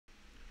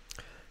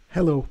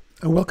Hello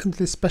and welcome to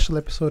this special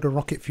episode of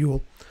Rocket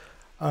Fuel.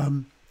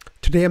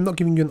 Today I'm not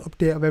giving you an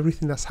update of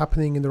everything that's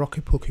happening in the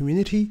Rocket Pool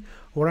community.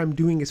 What I'm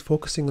doing is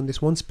focusing on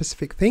this one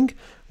specific thing,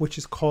 which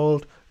is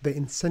called the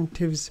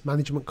Incentives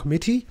Management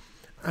Committee,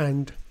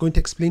 and going to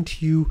explain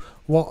to you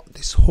what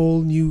this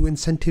whole new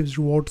incentives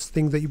rewards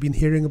thing that you've been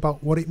hearing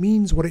about, what it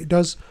means, what it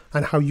does,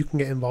 and how you can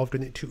get involved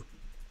in it too.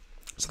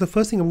 So the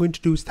first thing I'm going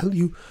to do is tell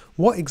you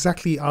what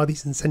exactly are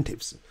these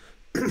incentives.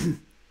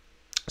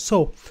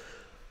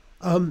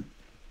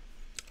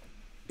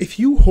 If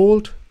you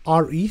hold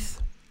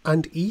RETH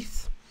and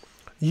ETH,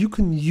 you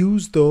can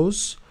use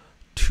those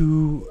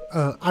to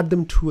add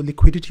them to a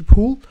liquidity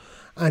pool,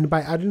 and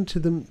by adding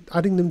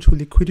them to a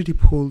liquidity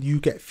pool, you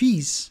get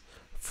fees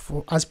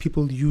as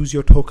people use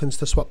your tokens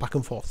to swap back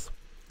and forth.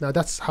 Now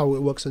that's how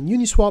it works on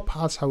Uniswap.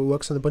 That's how it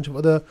works on a bunch of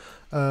other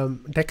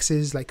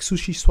dexes like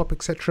SushiSwap,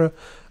 etc.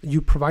 You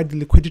provide the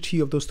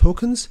liquidity of those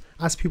tokens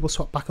as people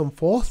swap back and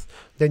forth,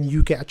 then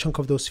you get a chunk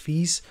of those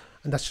fees,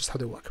 and that's just how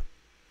they work.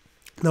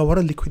 Now, what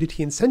are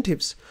liquidity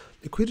incentives?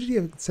 Liquidity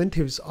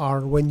incentives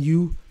are when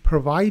you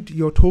provide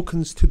your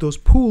tokens to those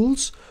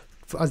pools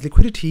as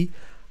liquidity.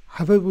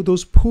 However,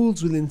 those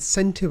pools will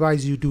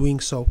incentivize you doing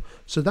so.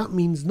 So that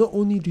means not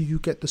only do you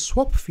get the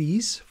swap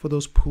fees for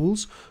those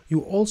pools,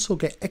 you also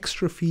get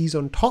extra fees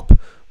on top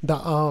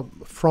that are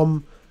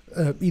from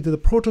either the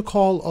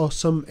protocol or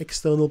some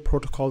external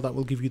protocol that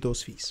will give you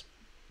those fees.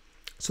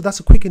 So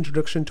that's a quick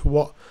introduction to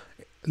what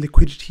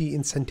liquidity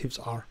incentives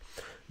are.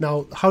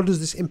 Now, how does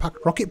this impact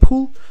Rocket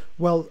Pool?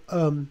 Well,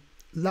 a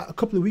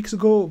couple of weeks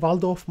ago,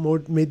 Waldorf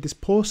made this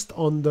post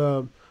on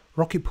the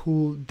Rocket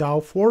Pool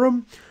DAO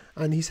forum,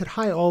 and he said,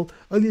 "Hi all,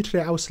 earlier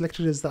today I was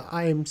selected as the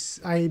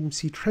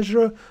IMC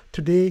treasurer.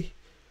 Today,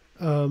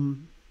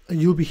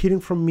 you'll be hearing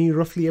from me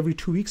roughly every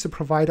 2 weeks to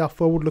provide our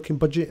forward-looking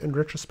budget and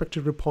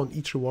retrospective report on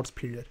each rewards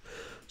period."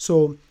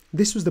 So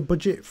this was the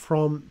budget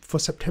for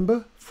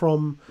September,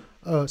 from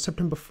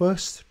September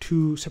 1st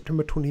to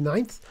September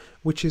 29th,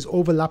 which is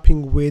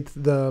overlapping with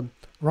the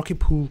Rocket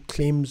Pool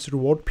claims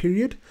reward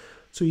period.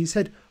 So he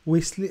said,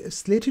 we're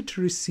slated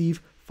to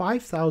receive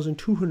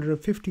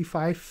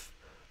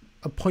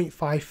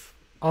 5,255.5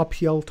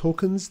 RPL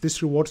tokens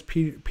this rewards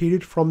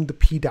period from the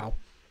PDAO.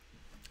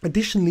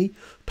 Additionally,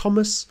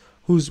 Thomas,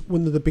 who's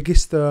one of the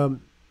biggest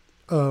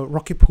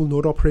Rocket Pool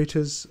node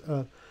operators,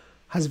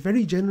 has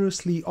very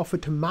generously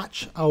offered to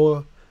match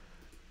our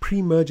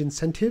pre-merge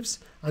incentives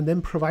and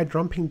then provide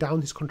ramping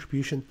down his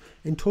contribution.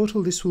 In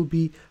total, this will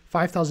be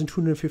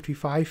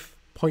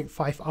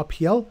 5,255.5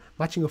 RPL,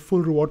 matching a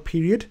full reward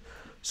period.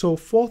 So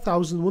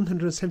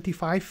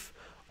 4,175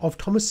 of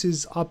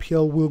Thomas's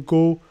RPL will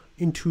go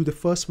into the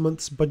first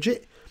month's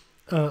budget,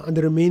 and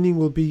the remaining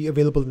will be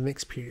available in the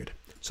next period.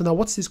 So now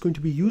what's this going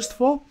to be used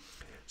for?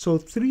 So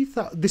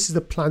this is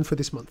the plan for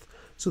this month.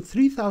 So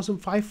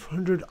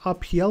 3,500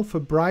 RPL for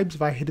bribes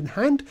via hidden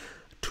hand,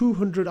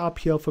 200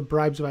 RPL for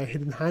bribes via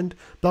hidden hand,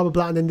 blah, blah,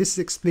 blah. And then this is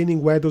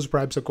explaining where those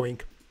bribes are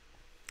going.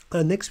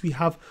 Next, we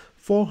have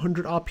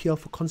 400 RPL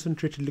for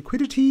concentrated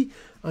liquidity,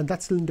 and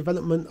that's still in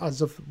development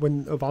as of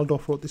when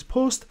Waldorf wrote this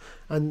post,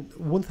 and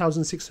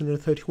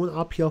 1,631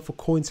 RPL for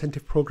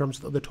co-incentive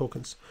programs with other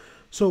tokens.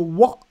 So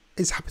what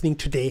is happening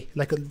today?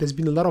 Like, there's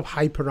been a lot of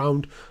hype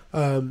around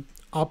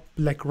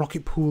like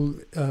Rocket Pool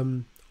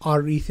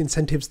RETH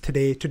incentives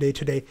today.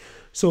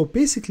 So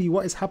basically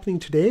what is happening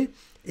today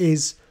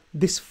is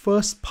this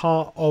first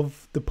part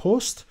of the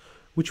post,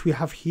 which we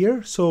have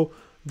here. So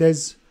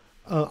there's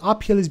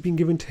RPL is being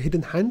given to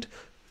hidden hand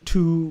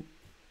to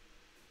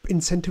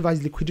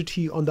incentivize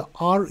liquidity on the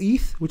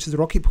RETH, which is the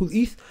Rocket Pool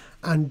ETH,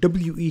 and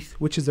WETH,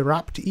 which is the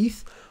wrapped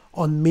ETH,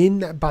 on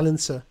Mainnet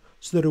Balancer.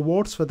 So the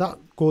rewards for that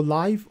go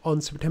live on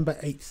September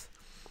 8th,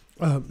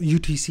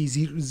 UTC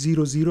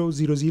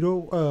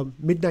 0000,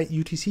 midnight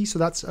UTC. So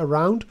that's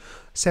around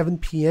 7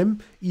 p.m.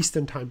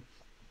 Eastern time.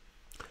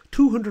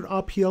 200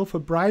 RPL for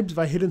bribes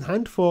via hidden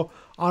hand for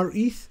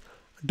RETH,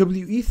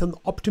 WETH, and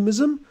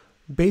Optimism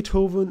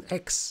Beethoven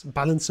X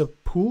Balancer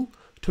pool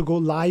to go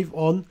live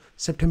on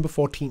September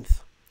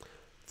 14th.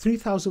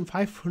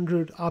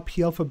 3,500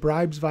 RPL for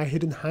bribes via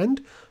hidden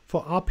hand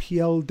for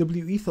RPL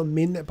WETH on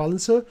Mainnet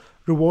Balancer.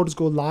 Rewards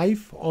go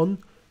live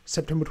on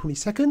September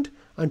 22nd,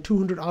 and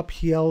 200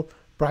 RPL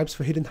bribes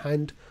for hidden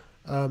hand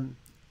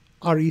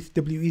RETH,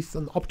 WETH,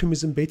 and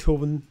Optimism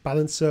Beethoven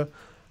Balancer.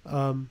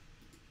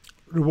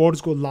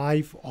 Rewards go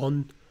live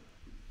on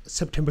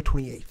September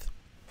 28th.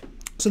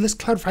 So let's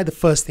clarify the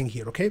first thing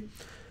here, okay?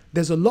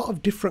 There's a lot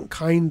of different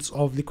kinds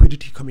of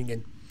liquidity coming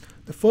in.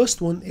 The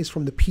first one is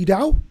from the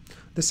PDAO,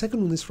 the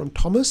second one is from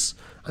Thomas,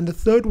 and the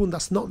third one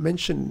that's not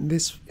mentioned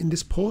in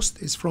this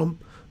post is from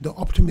the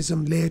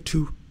Optimism Layer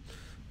 2.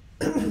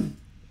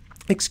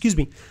 Excuse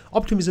me,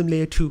 Optimism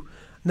Layer 2.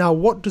 Now,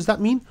 what does that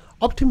mean?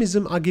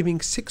 Optimism are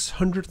giving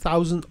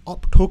 600,000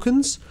 OP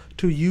tokens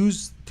to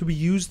be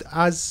used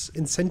as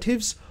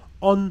incentives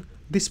on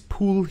this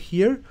pool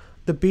here,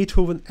 the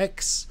Beethoven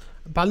X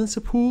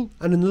Balancer pool,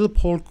 and another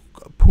pool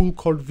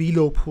called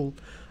Velo pool,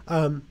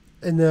 in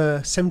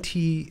a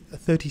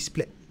 70-30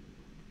 split.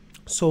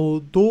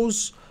 So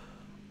those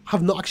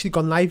have not actually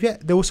gone live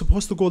yet. They were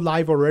supposed to go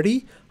live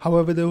already.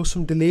 However, there were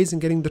some delays in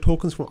getting the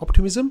tokens from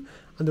Optimism,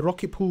 and the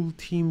Rocket Pool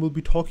team will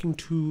be talking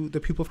to the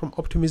people from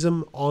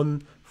Optimism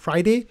on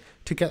Friday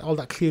to get all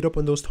that cleared up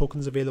and those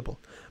tokens available.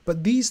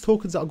 But these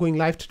tokens that are going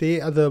live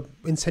today are the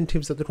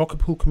incentives that the Rocket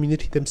Pool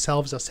community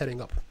themselves are setting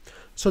up.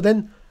 So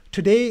then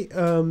today,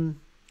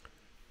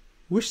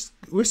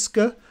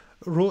 Whisker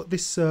wrote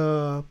this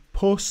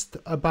post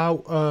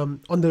about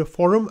on the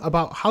forum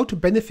about how to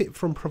benefit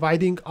from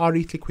providing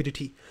RETH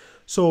liquidity.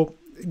 So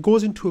it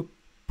goes into a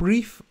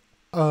brief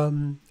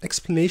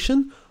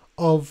explanation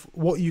of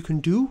what you can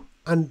do,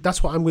 and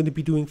that's what I'm going to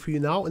be doing for you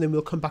now, and then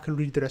we'll come back and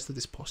read the rest of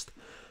this post.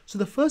 So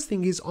the first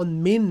thing is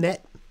on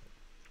Mainnet.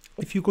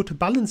 If you go to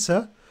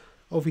Balancer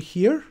over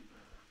here,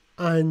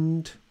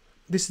 and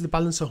this is the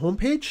Balancer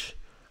homepage,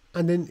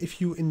 and then if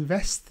you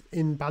invest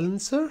in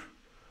Balancer,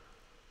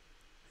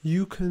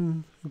 you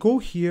can go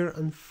here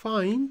and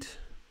find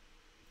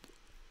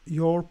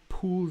your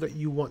pool that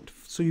you want.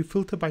 So you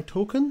filter by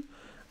token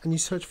and you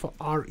search for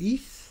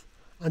RETH,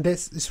 and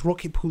there's this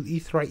Rocket Pool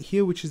ETH right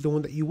here, which is the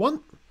one that you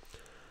want.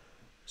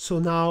 So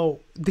now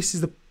this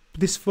is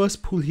this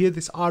first pool here,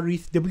 this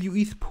RETH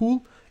WETH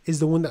pool is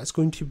the one that's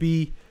going to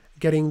be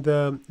getting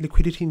the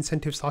liquidity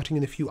incentive starting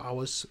in a few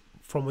hours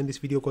from when this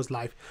video goes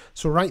live.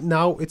 So right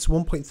now it's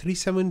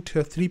 1.37 to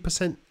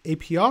 3%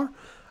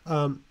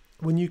 APR.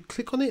 When you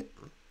click on it,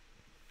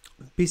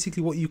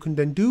 basically what you can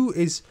then do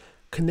is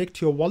connect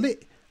your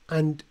wallet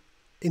and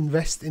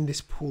invest in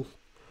this pool.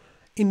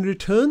 In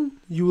return,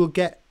 you will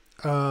get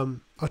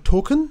a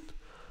token,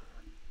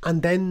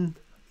 and then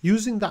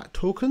using that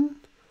token,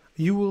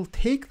 you will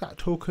take that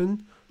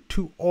token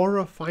to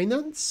Aura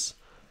Finance,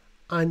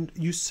 and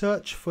you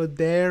search for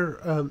their,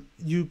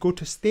 you go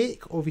to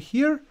stake over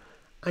here,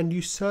 and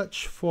you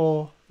search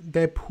for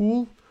their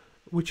pool,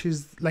 which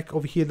is like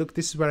over here. Look,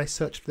 this is where I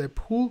searched for their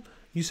pool.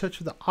 You search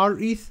for the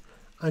RETH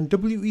and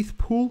WETH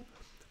pool,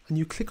 and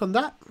you click on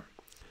that.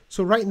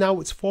 So right now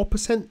it's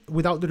 4%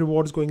 without the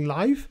rewards going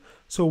live.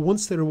 So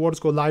once the rewards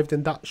go live,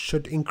 then that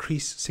should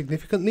increase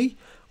significantly.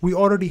 We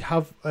already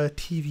have a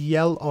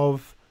TVL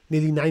of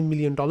nearly $9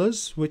 million,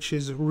 which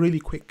is really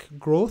quick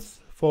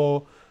growth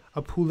for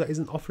a pool that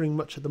isn't offering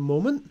much at the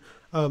moment.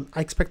 I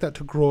expect that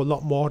to grow a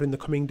lot more in the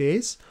coming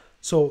days.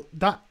 So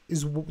that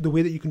is the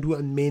way that you can do it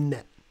on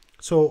Mainnet.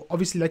 So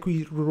obviously, like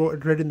we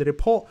read in the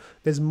report,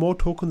 there's more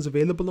tokens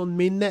available on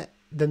Mainnet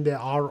than there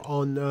are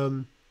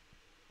on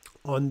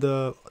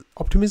the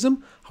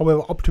Optimism.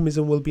 However,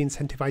 Optimism will be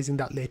incentivizing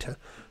that later.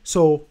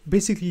 So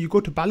basically, you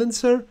go to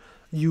Balancer,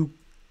 you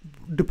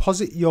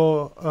deposit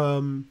your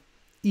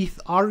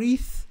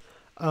RETH.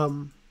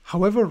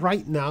 However,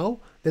 right now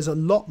there's a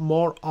lot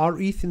more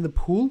RETH in the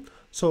pool,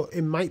 so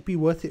it might be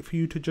worth it for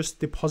you to just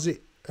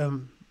deposit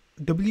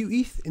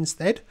WETH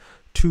instead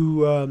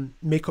to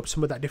make up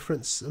some of that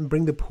difference and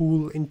bring the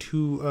pool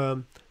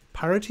into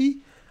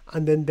parity,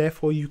 and then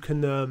therefore you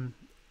can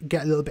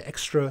get a little bit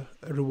extra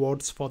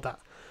rewards for that.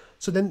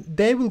 So then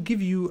they will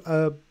give you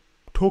a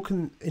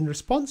token in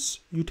response.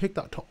 You take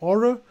that to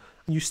Aura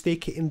and you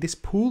stake it in this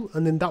pool,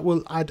 and then that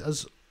will add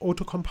as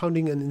auto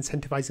compounding and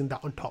incentivizing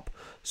that on top.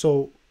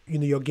 So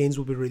your gains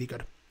will be really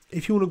good.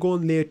 If you want to go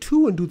on layer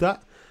 2 and do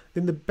that,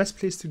 then the best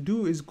place to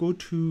do is go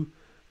to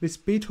this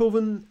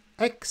Beethoven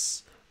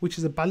X, which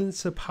is a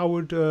balancer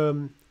powered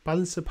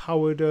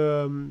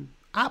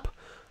app.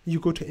 You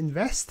go to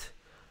invest,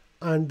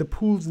 and the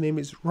pool's name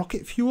is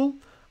Rocket Fuel.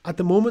 At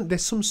the moment,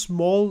 there's some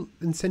small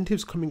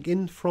incentives coming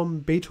in from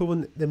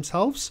Beethoven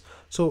themselves.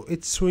 So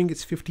it's showing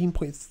it's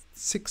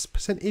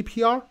 15.6%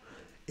 APR.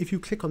 If you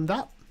click on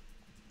that,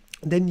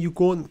 then you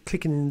go and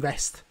click and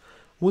invest.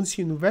 Once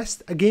you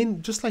invest,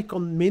 again, just like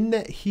on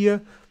Mainnet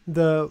here,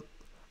 the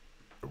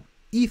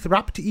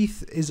wrapped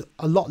ETH is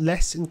a lot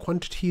less in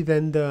quantity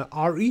than the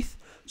RETH.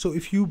 So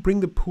if you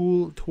bring the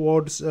pool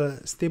towards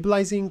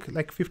stabilizing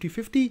like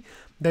 50-50,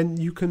 then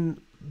you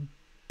can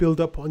build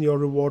up on your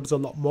rewards a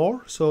lot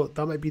more. So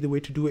that might be the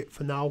way to do it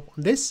for now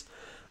on this.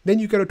 Then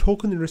you get a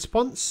token in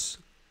response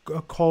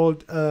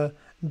called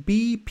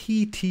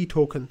BPT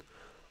token.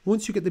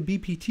 Once you get the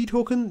BPT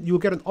token, you'll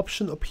get an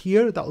option up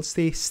here that will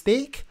say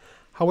stake.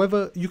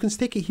 However, you can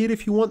stake it here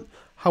if you want.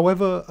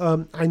 However,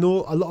 I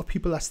know a lot of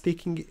people are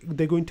staking,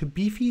 they're going to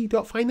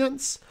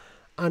beefy.finance,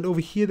 and over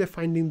here they're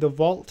finding the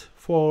vault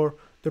for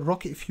the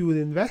Rocket Fuel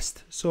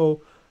Invest.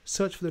 So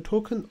search for the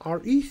token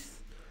RETH,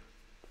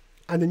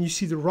 and then you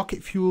see the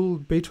Rocket Fuel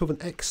Beethoven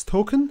X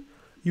token.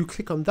 You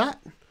click on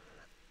that,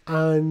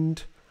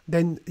 and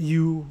then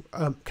you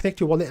connect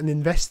your wallet and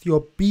invest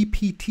your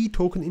BPT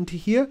token into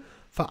here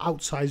for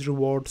outsized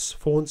rewards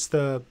for once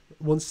the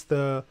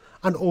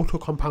and auto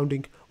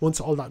compounding once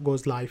all that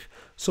goes live.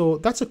 So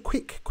that's a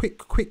quick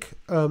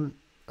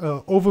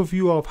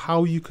overview of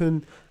how you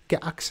can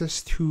get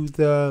access to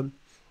the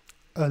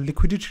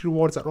liquidity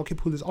rewards that Rocket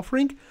Pool is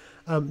offering.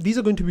 These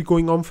are going to be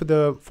going on for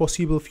the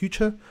foreseeable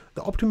future.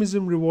 The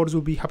Optimism rewards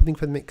will be happening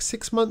for the next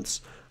 6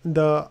 months.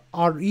 The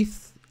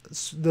RETH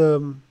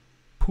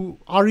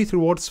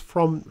rewards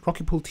from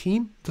Rocket Pool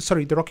team,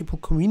 the Rocket Pool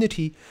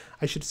community,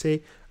 I should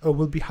say,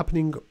 will be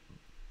happening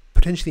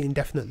potentially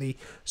indefinitely.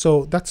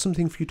 So that's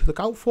something for you to look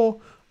out for.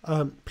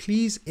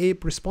 Please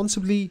ape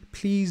responsibly.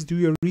 Please do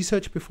your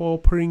research before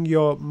putting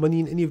your money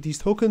in any of these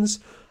tokens.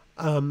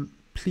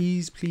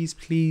 Please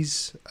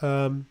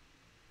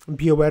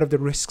be aware of the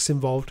risks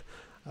involved.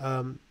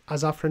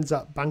 As our friends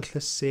at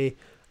Bankless say,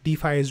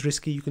 DeFi is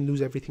risky. You can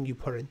lose everything you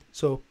put in.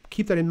 So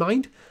keep that in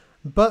mind.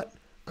 But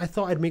I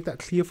thought I'd make that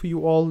clear for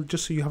you all,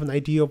 just so you have an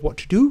idea of what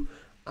to do.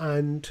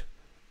 And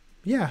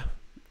yeah,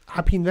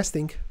 happy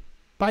investing.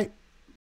 Bye.